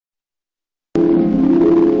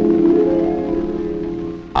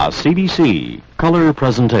A CDC color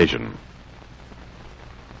presentation.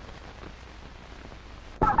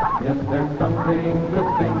 Yes, there's something to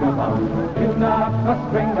sing about, tune not a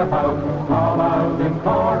string about, call out in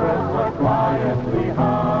chorus or quietly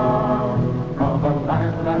hum. From the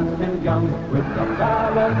land that's still young, with the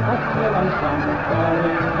ballad that's still unsung, there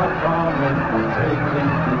is a promise of taking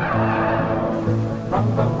to come. From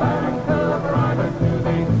the bank to the private, to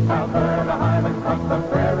the Alberta Highlands, from the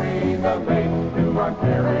prairie, the lake, to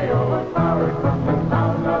Ontario and flowers, from the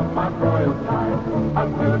sound of Mount Royal time, up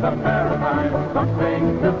to the Maritimes,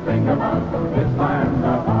 something to sing about this land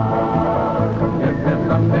of ours. Yes, there's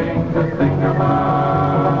something to sing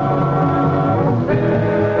about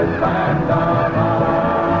this land of ours.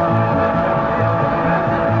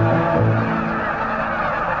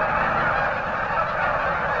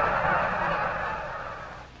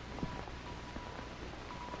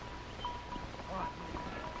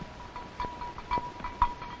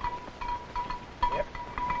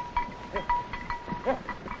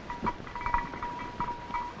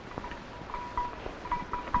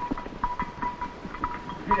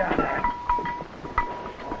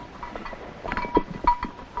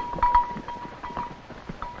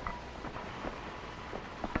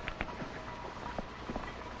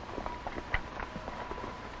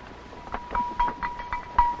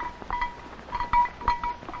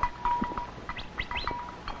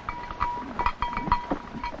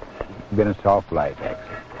 Been a soft life,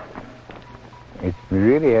 actually. It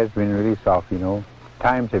really has been really soft, you know.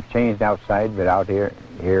 Times have changed outside, but out here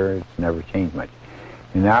it's never changed much.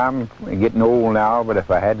 And now I'm getting old now, but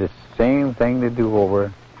if I had the same thing to do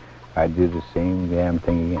over, I'd do the same damn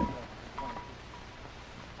thing again.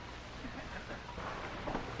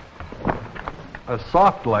 A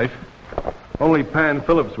soft life? Only Pan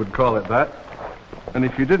Phillips would call it that. And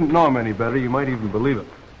if you didn't know him any better, you might even believe it.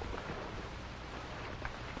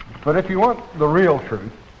 But if you want the real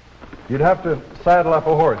truth, you'd have to saddle up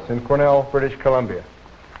a horse in Quesnel, British Columbia,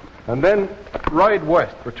 and then ride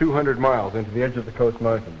west for 200 miles into the edge of the Coast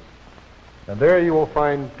Mountains. And there you will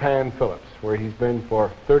find Pan Phillips, where he's been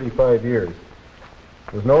for 35 years.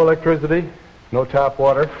 There's no electricity, no tap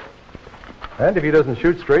water, and if he doesn't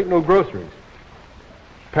shoot straight, no groceries.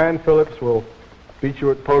 Pan Phillips will beat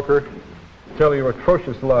you at poker, tell you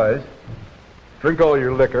atrocious lies, drink all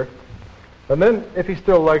your liquor, and then, if he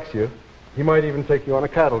still likes you, he might even take you on a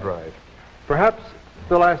cattle drive. Perhaps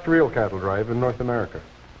the last real cattle drive in North America.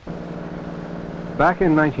 Back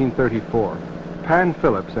in 1934, Pan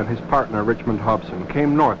Phillips and his partner Richmond Hobson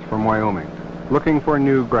came north from Wyoming, looking for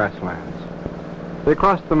new grasslands. They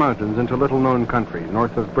crossed the mountains into little-known country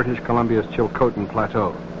north of British Columbia's Chilcotin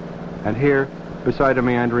Plateau. And here, beside a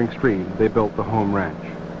meandering stream, they built the home ranch.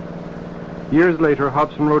 Years later,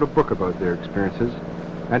 Hobson wrote a book about their experiences,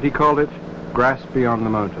 and he called it Grass Beyond the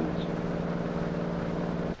Mountains.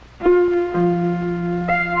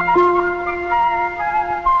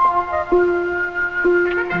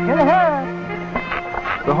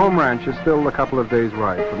 The home ranch is still a couple of days'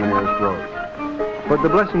 ride from the nearest road. But the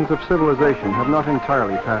blessings of civilization have not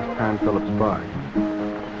entirely passed Pan Phillips by.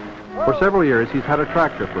 For several years, he's had a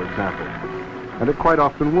tractor, for example, and it quite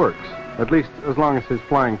often works, at least as long as his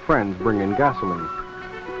flying friends bring in gasoline.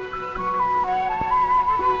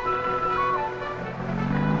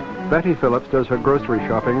 Betty Phillips does her grocery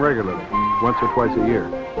shopping regularly, once or twice a year.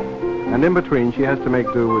 And in between, she has to make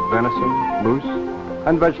do with venison, moose,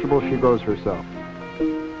 and vegetables she grows herself.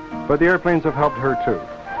 But the airplanes have helped her too.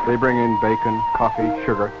 They bring in bacon, coffee,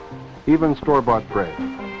 sugar, even store-bought bread.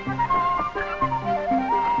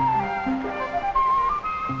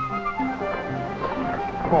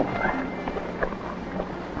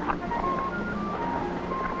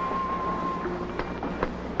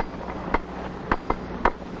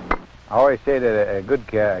 I always say that a good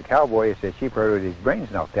cowboy is a sheepherder with his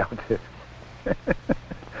brains knocked out.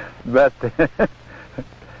 But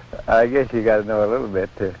I guess you got to know a little bit.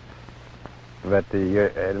 But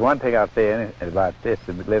one thing I'll say about this,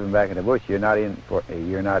 living back in the bush, you're not in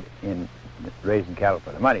raising cattle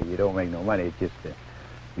for the money. You don't make no money. It's just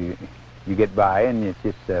you get by, and it's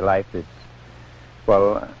just a life that's,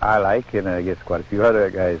 well, I like, and I guess quite a few other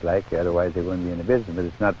guys like. Otherwise, they wouldn't be in the business. But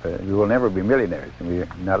it's not. We will never be millionaires, and we're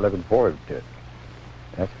not looking forward to it.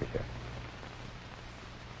 That's for sure.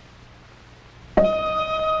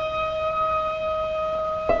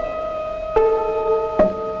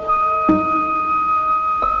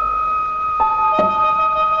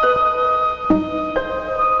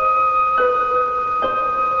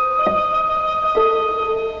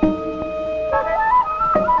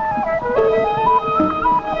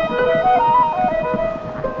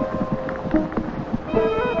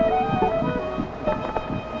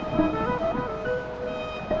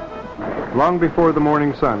 Long before the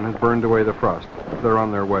morning sun has burned away the frost, they're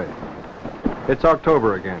on their way. It's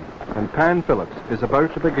October again, and Pan Phillips is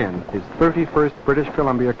about to begin his 31st British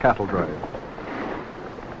Columbia cattle drive.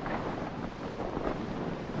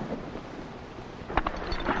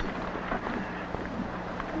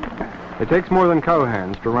 It takes more than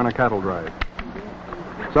cowhands to run a cattle drive.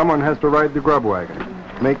 Someone has to ride the grub wagon,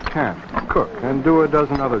 make camp, cook, and do a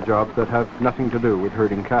dozen other jobs that have nothing to do with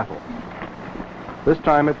herding cattle. This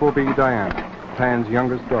time it will be Diana, Pan's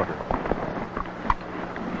youngest daughter.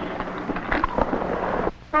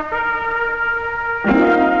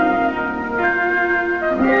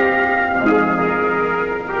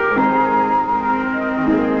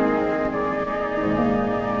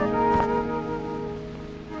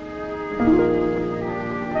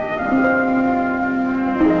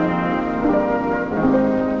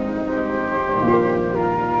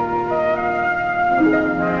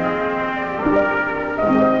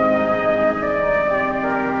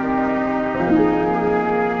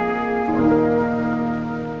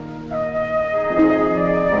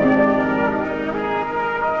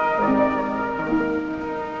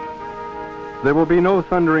 There will be no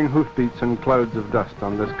thundering hoofbeats and clouds of dust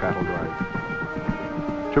on this cattle drive.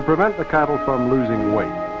 To prevent the cattle from losing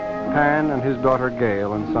weight, Pan and his daughter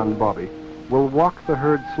Gail and son Bobby will walk the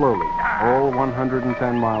herd slowly, all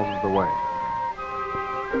 110 miles of the way.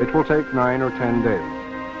 It will take 9 or 10 days,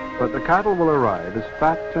 but the cattle will arrive as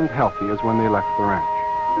fat and healthy as when they left the ranch.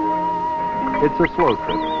 It's a slow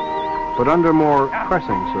trip, but under more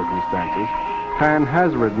pressing circumstances, Pan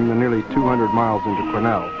has ridden the nearly 200 miles into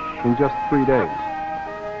Quesnel in just 3 days.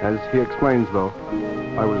 As he explains, though,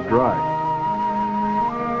 I was dry.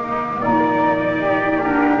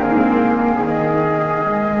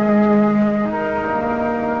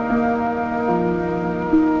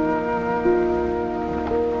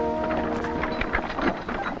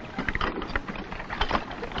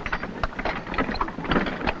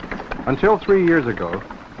 Until 3 years ago,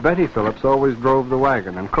 Betty Phillips always drove the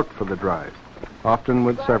wagon and cooked for the drive, often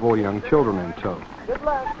with several young children in tow.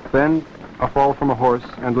 Then, a fall from a horse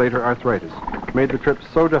and later arthritis made the trip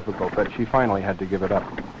so difficult that she finally had to give it up.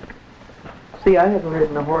 See, I haven't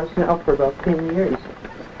ridden a horse now for about 10 years.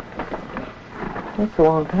 That's a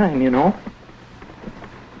long time, you know.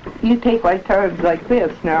 You take like times like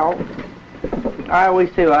this now. I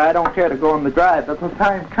always say, well, I don't care to go on the drive, but when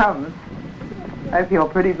time comes, I feel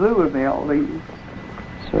pretty blue with me all these.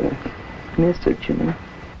 Sort of miss it, you know.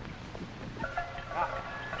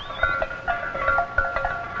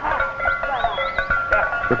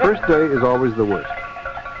 The first day is always the worst.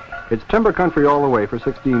 It's timber country all the way for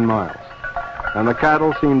 16 miles, and the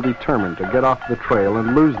cattle seem determined to get off the trail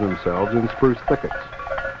and lose themselves in spruce thickets.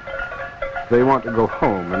 They want to go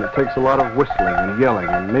home, and it takes a lot of whistling and yelling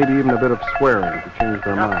and maybe even a bit of swearing to change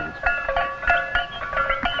their minds.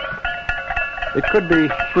 It could be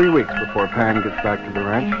 3 weeks before Pan gets back to the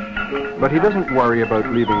ranch, but he doesn't worry about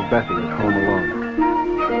leaving Betty at home alone.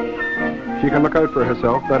 She can look out for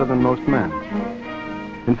herself better than most men.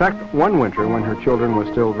 In fact, one winter when her children were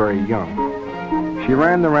still very young, she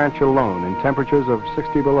ran the ranch alone in temperatures of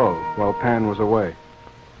 60 below while Pan was away.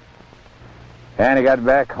 And I got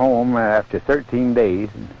back home after 13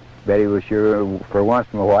 days. And Betty was sure, for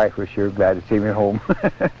once my wife was sure glad to see me home.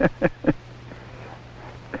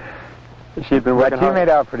 She'd been working But she hard. made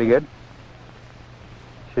out pretty good.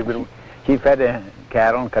 She fed the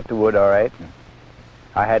cattle and cut the wood all right. And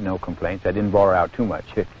I had no complaints. I didn't bore her out too much.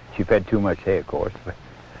 She fed too much hay, of course.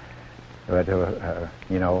 But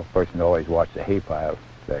you know, a person always watch the hay pile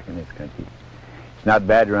back in this country. It's not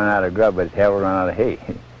bad to run out of grub, but it's hell to run out of hay.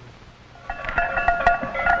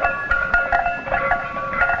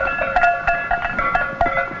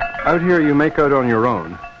 Out here you make out on your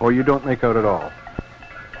own, or you don't make out at all.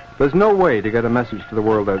 There's no way to get a message to the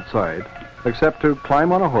world outside, except to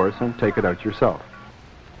climb on a horse and take it out yourself.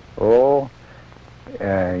 Oh,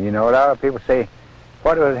 you know, a lot of people say,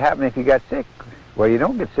 what would happen if you got sick? Well, you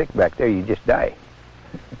don't get sick back there, you just die.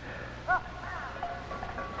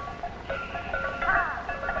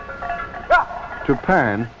 To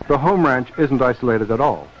Pan, the home ranch isn't isolated at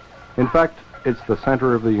all. In fact, it's the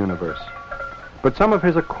center of the universe. But some of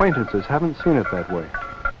his acquaintances haven't seen it that way.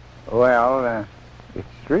 Well,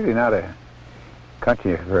 it's really not a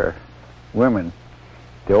country for women.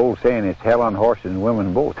 The old saying is hell on horses and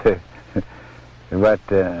women both. But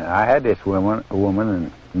I had this woman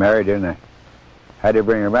and married her, and I had to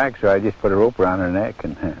bring her back, so I just put a rope around her neck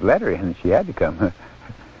and let her in, and she had to come.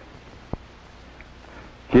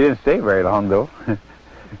 She didn't stay very long, though.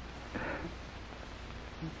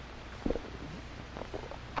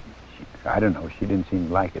 I don't know, she didn't seem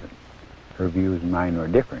to like it. Her views and mine were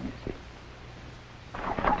different, you see.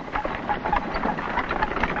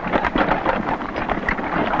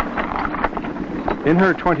 In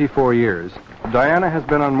her 24 years, Diana has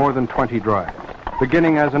been on more than 20 drives,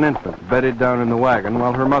 beginning as an infant, bedded down in the wagon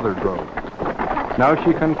while her mother drove. Now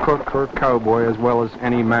she can cook or cowboy as well as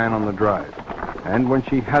any man on the drive. And when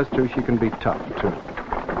she has to, she can be tough, too.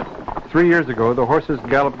 3 years ago, the horses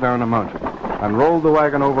galloped down a mountain and rolled the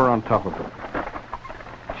wagon over on top of her.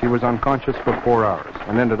 She was unconscious for 4 hours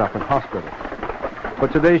and ended up in hospital.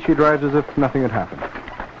 But today she drives as if nothing had happened.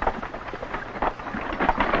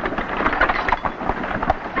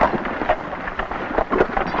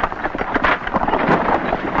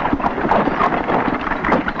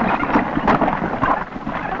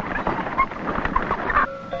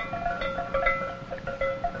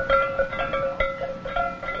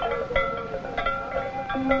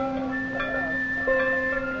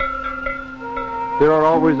 There are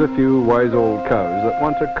always a few wise old cows that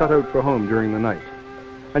want to cut out for home during the night.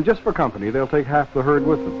 And just for company, they'll take half the herd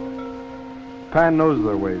with them. Pan knows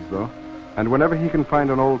their ways, though, and whenever he can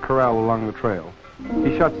find an old corral along the trail,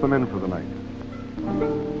 he shuts them in for the night.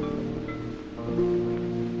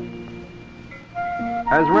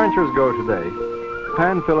 As ranchers go today,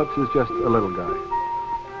 Pan Phillips is just a little guy.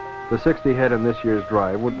 The 60 head in this year's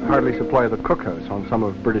drive would hardly supply the cookhouse on some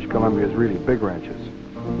of British Columbia's really big ranches.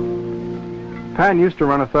 Pan used to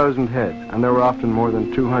run 1,000 head, and there were often more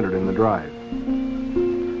than 200 in the drive.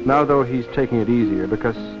 Now, though, he's taking it easier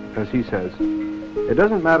because, as he says, it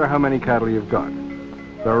doesn't matter how many cattle you've got.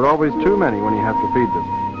 There are always too many when you have to feed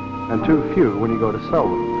them, and too few when you go to sell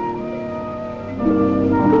them.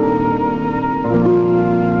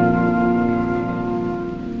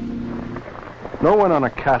 No one on a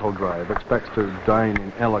cattle drive expects to dine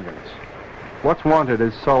in elegance. What's wanted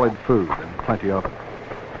is solid food and plenty of it.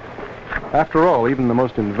 After all, even the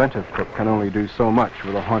most inventive cook can only do so much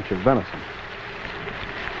with a haunch of venison.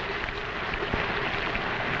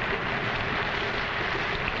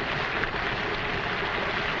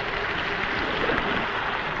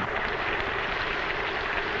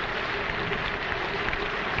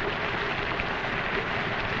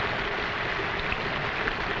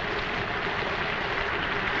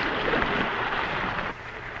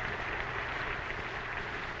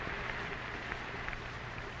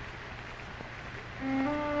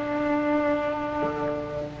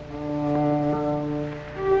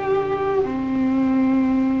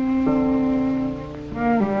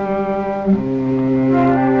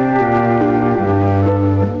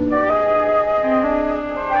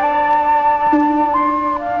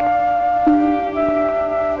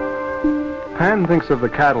 Pan thinks of the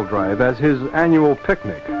cattle drive as his annual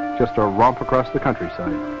picnic, just a romp across the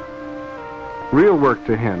countryside. Real work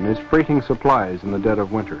to him is freighting supplies in the dead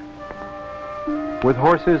of winter. With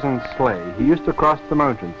horses and sleigh, he used to cross the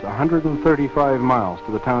mountains 135 miles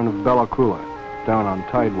to the town of Bella Coola, down on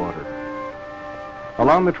Tidewater.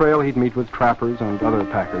 Along the trail, he'd meet with trappers and other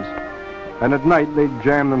packers, and at night they'd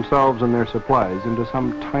jam themselves and their supplies into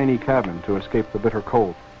some tiny cabin to escape the bitter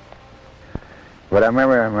cold. But I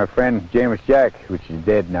remember my friend James Jack, which is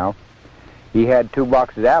dead now, he had 2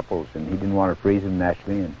 boxes of apples, and he didn't want to freeze them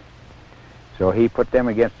naturally, and so he put them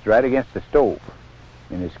right against the stove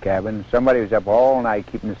in his cabin. Somebody was up all night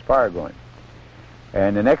keeping his fire going.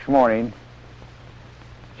 And the next morning,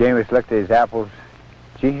 James looked at his apples.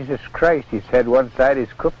 Jesus Christ, he said, one side is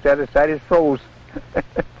cooked, the other side is froze.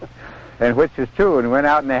 And which is true, and went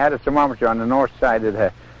out and they had a thermometer on the north side of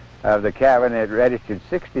the cabin. It registered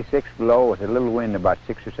 66 below with a little wind, about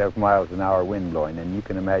 6 or 7 miles an hour wind blowing, and you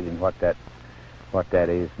can imagine what that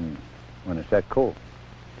is and when it's that cold.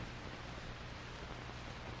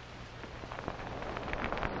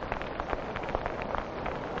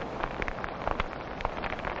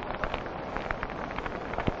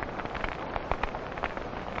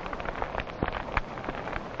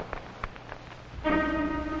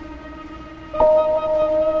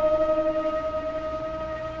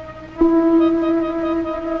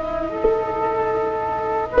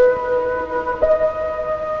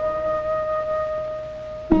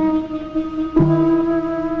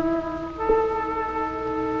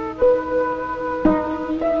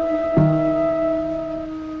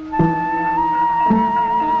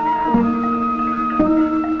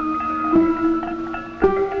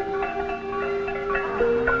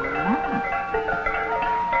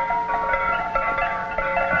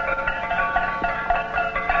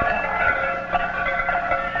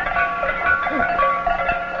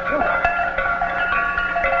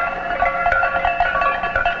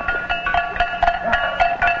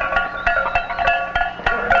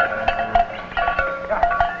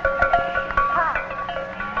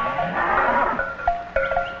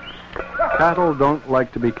 Cattle don't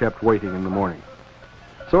like to be kept waiting in the morning.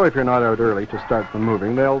 So if you're not out early to start them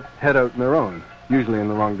moving, they'll head out on their own, usually in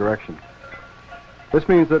the wrong direction. This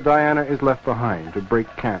means that Diana is left behind to break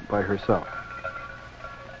camp by herself.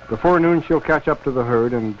 Before noon, she'll catch up to the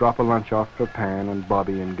herd and drop a lunch off for Pan and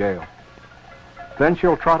Bobby and Gail. Then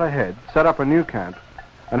she'll trot ahead, set up a new camp,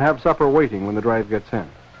 and have supper waiting when the drive gets in.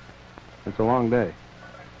 It's a long day.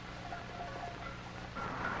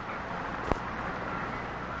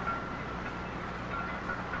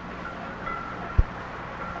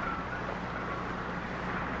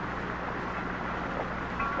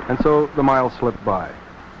 And so the miles slip by.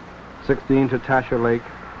 16 to Tasha Lake,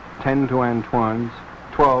 10 to Antoine's,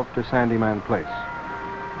 12 to Sandyman Place.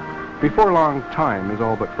 Before long, time is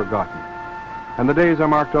all but forgotten, and the days are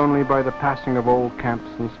marked only by the passing of old camps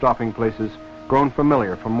and stopping places grown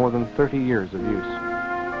familiar from more than 30 years of use.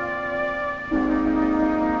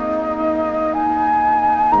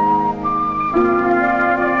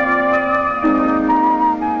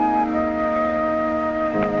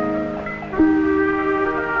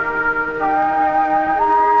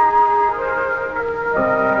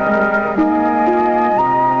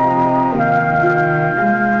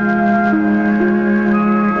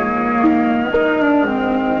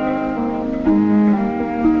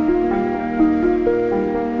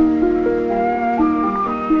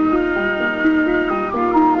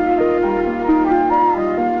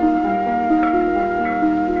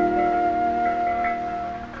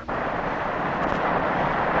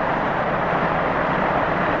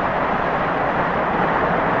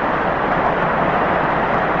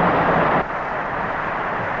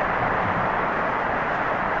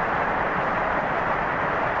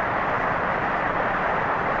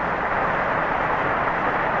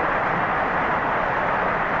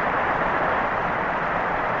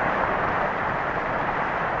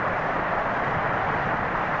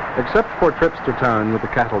 Except for trips to town with the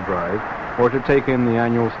cattle drive or to take in the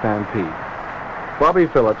annual stampede, Bobby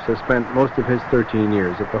Phillips has spent most of his 13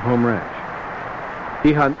 years at the home ranch.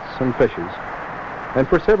 He hunts and fishes, and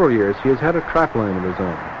for several years he has had a trap line of his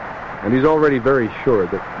own, and he's already very sure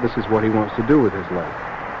that this is what he wants to do with his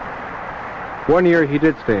life. One year he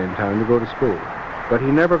did stay in town to go to school, but he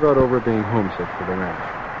never got over being homesick for the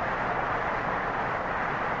ranch.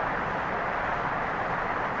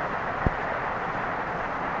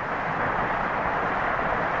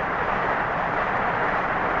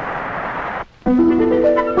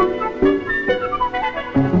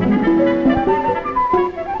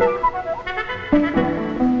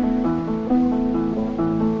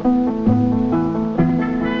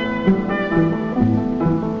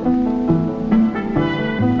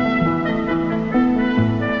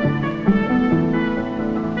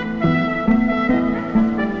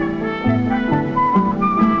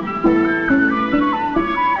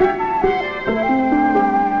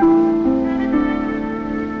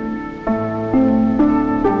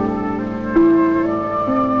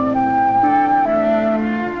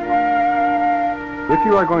 If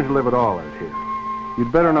you are going to live at all out here,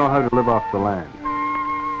 you'd better know how to live off the land.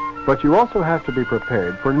 But you also have to be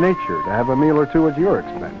prepared for nature to have a meal or two at your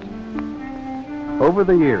expense. Over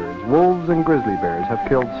the years, wolves and grizzly bears have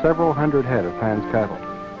killed several hundred head of Pan's cattle.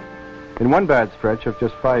 In one bad stretch of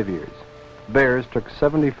just 5 years, bears took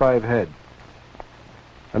 75 head.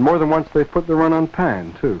 And more than once they put the run on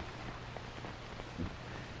Pan, too.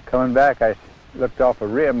 Coming back, I looked off a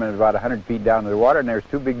rim and about 100 feet down to the water, and there was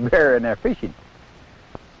 2 big bears in there fishing.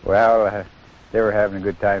 Well, they were having a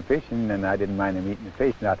good time fishing, and I didn't mind them eating the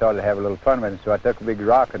fish, and I thought I'd have a little fun with it, so I took a big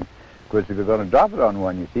rock and was going to drop it on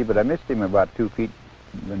one, you see, but I missed him about 2 feet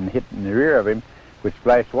and hit in the rear of him, which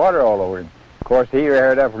splashed water all over him. Of course, he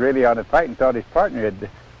reared up really on the fight and thought his partner had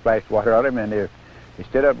splashed water on him, and they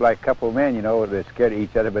stood up like a couple of men, you know, they scared of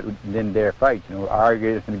each other, but didn't dare fight, you know,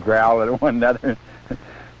 arguing and growling at one another.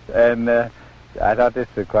 And I thought this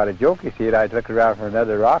was quite a joke, you see, and I'd look around for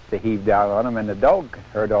another rock to heave down on him, and the dog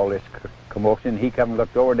heard all this commotion. He come and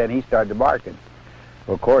looked over, and then he started barking.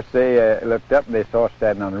 Well, of course, they looked up, and they saw us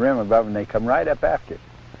standing on the rim above, and they come right up after it.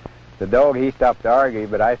 The dog, he stopped to argue,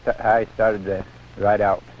 but I started to ride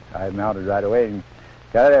out. I mounted right away and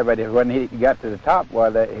got there, but when he got to the top,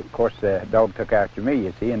 well, of course, the dog took after me,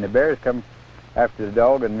 you see, and the bears come after the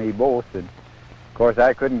dog and me both, and, of course,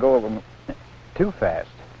 I couldn't go too fast.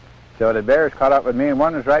 So the bears caught up with me, and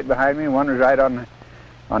one was right behind me, and one was right on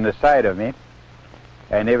the side of me.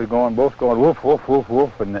 And they were both going woof, woof, woof,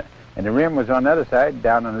 woof, and the rim was on the other side,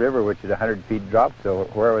 down on the river, which is 100 feet drop, so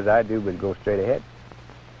where was I do but go straight ahead.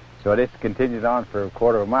 So this continued on for a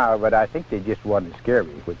quarter of a mile, but I think they just wanted to scare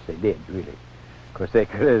me, which they did, really. Because they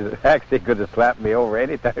could have slapped me over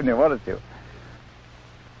any time they wanted to.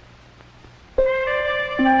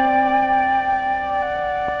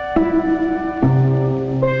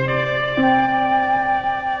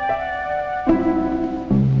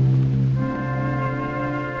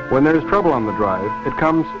 When there's trouble on the drive, it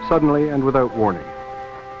comes suddenly and without warning.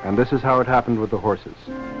 And this is how it happened with the horses.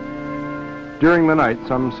 During the night,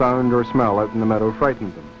 some sound or smell out in the meadow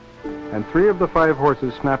frightened them, and 3 of the 5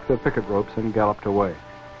 horses snapped their picket ropes and galloped away.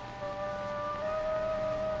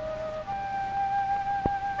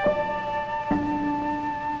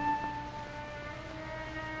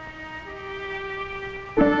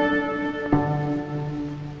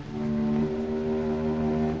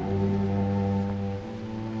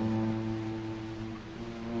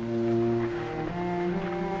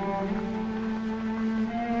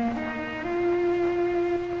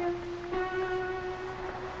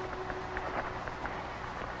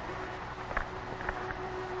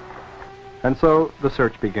 And so the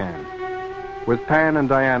search began, with Pan and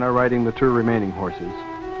Diana riding the 2 remaining horses,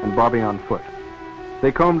 and Bobby on foot.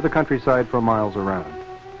 They combed the countryside for miles around.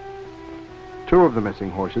 2 of the missing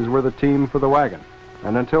horses were the team for the wagon,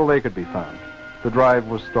 and until they could be found, the drive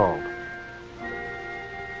was stalled.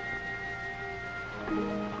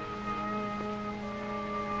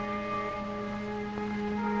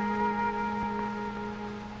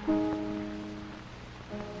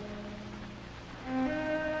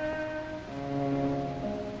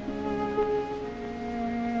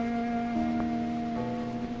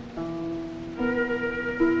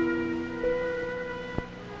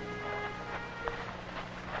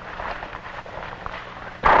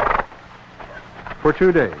 For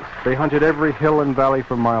 2 days, they hunted every hill and valley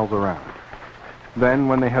for miles around. Then,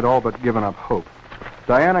 when they had all but given up hope,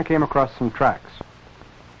 Diana came across some tracks.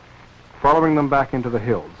 Following them back into the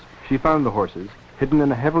hills, she found the horses hidden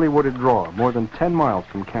in a heavily wooded draw more than 10 miles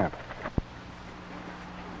from camp.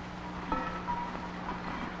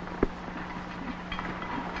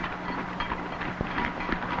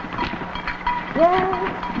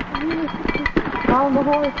 Yeah, found the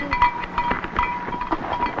horses.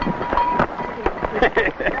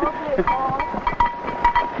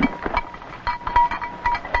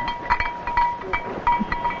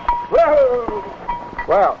 Whoa!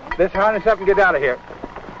 Well, let's harness up and get out of here.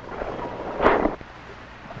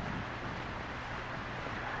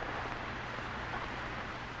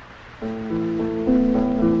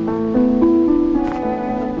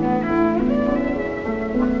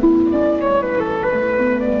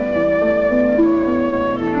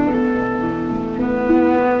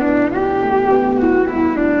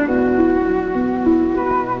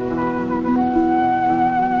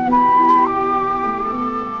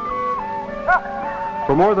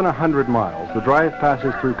 For more than 100 miles, the drive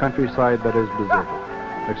passes through countryside that is deserted,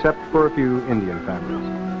 except for a few Indian families.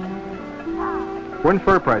 When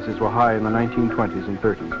fur prices were high in the 1920s and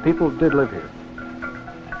 30s, people did live here.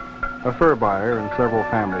 A fur buyer and several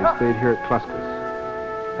families stayed here at Cluskis.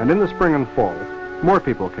 And in the spring and fall, more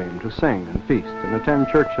people came to sing and feast and attend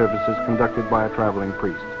church services conducted by a traveling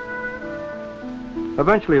priest.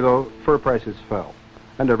 Eventually, though, fur prices fell,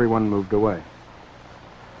 and everyone moved away.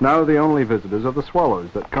 Now the only visitors are the swallows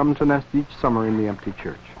that come to nest each summer in the empty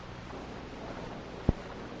church.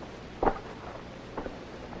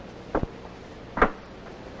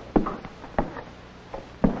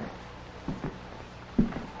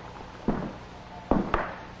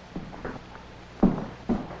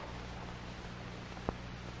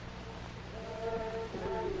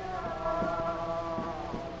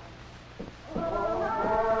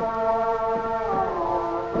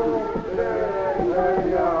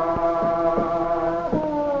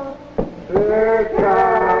 Good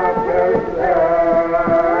God.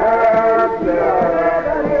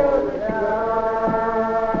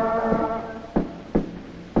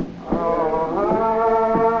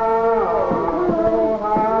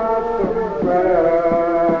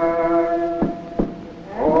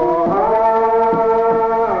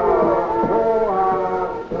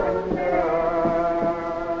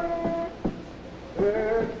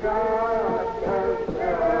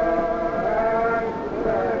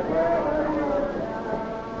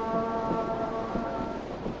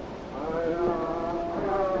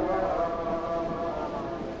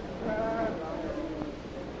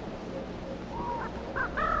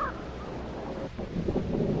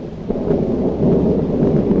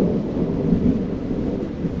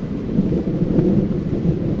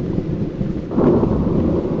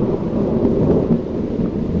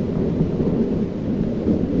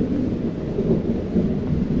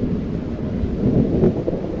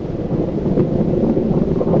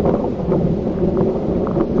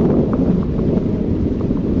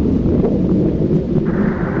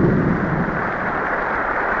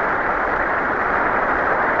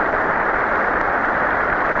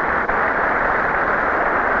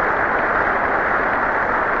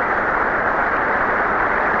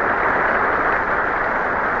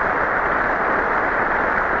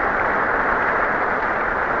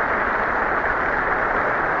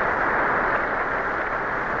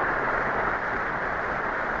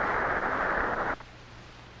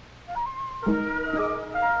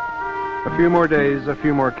 A few more days, a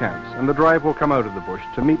few more camps, and the drive will come out of the bush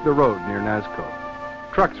to meet the road near Nazko.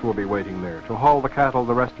 Trucks will be waiting there to haul the cattle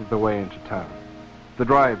the rest of the way into town. The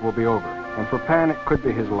drive will be over, and for Pan it could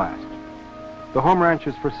be his last. The home ranch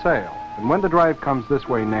is for sale, and when the drive comes this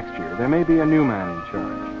way next year, there may be a new man in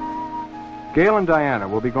charge. Gail and Diana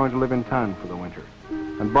will be going to live in town for the winter,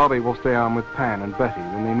 and Bobby will stay on with Pan and Betty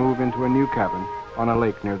when they move into a new cabin on a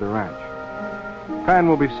lake near the ranch. Pan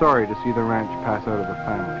will be sorry to see the ranch pass out of the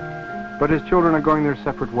family, but his children are going their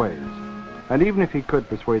separate ways, and even if he could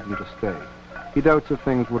persuade them to stay, he doubts if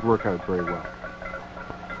things would work out very well.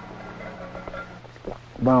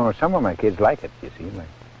 Well, some of my kids like it, you see.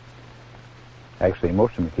 Actually,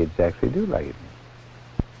 most of my kids actually do like it.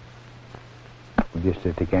 Just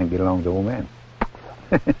that they can't get along with the old man.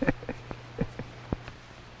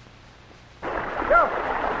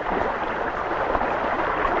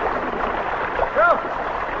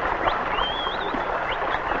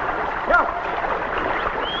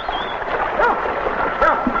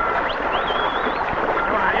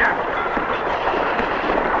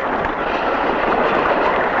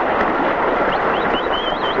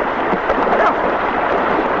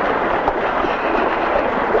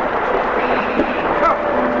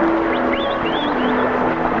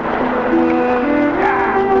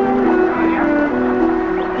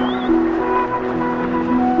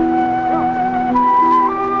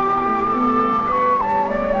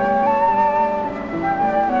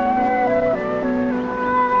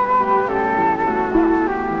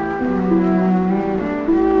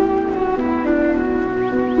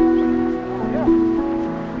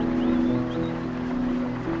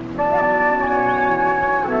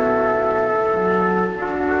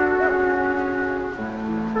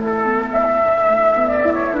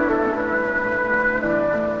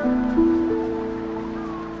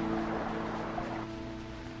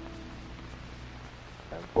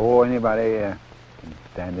 Oh, anybody can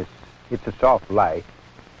stand this. It's a soft life.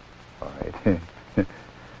 All right.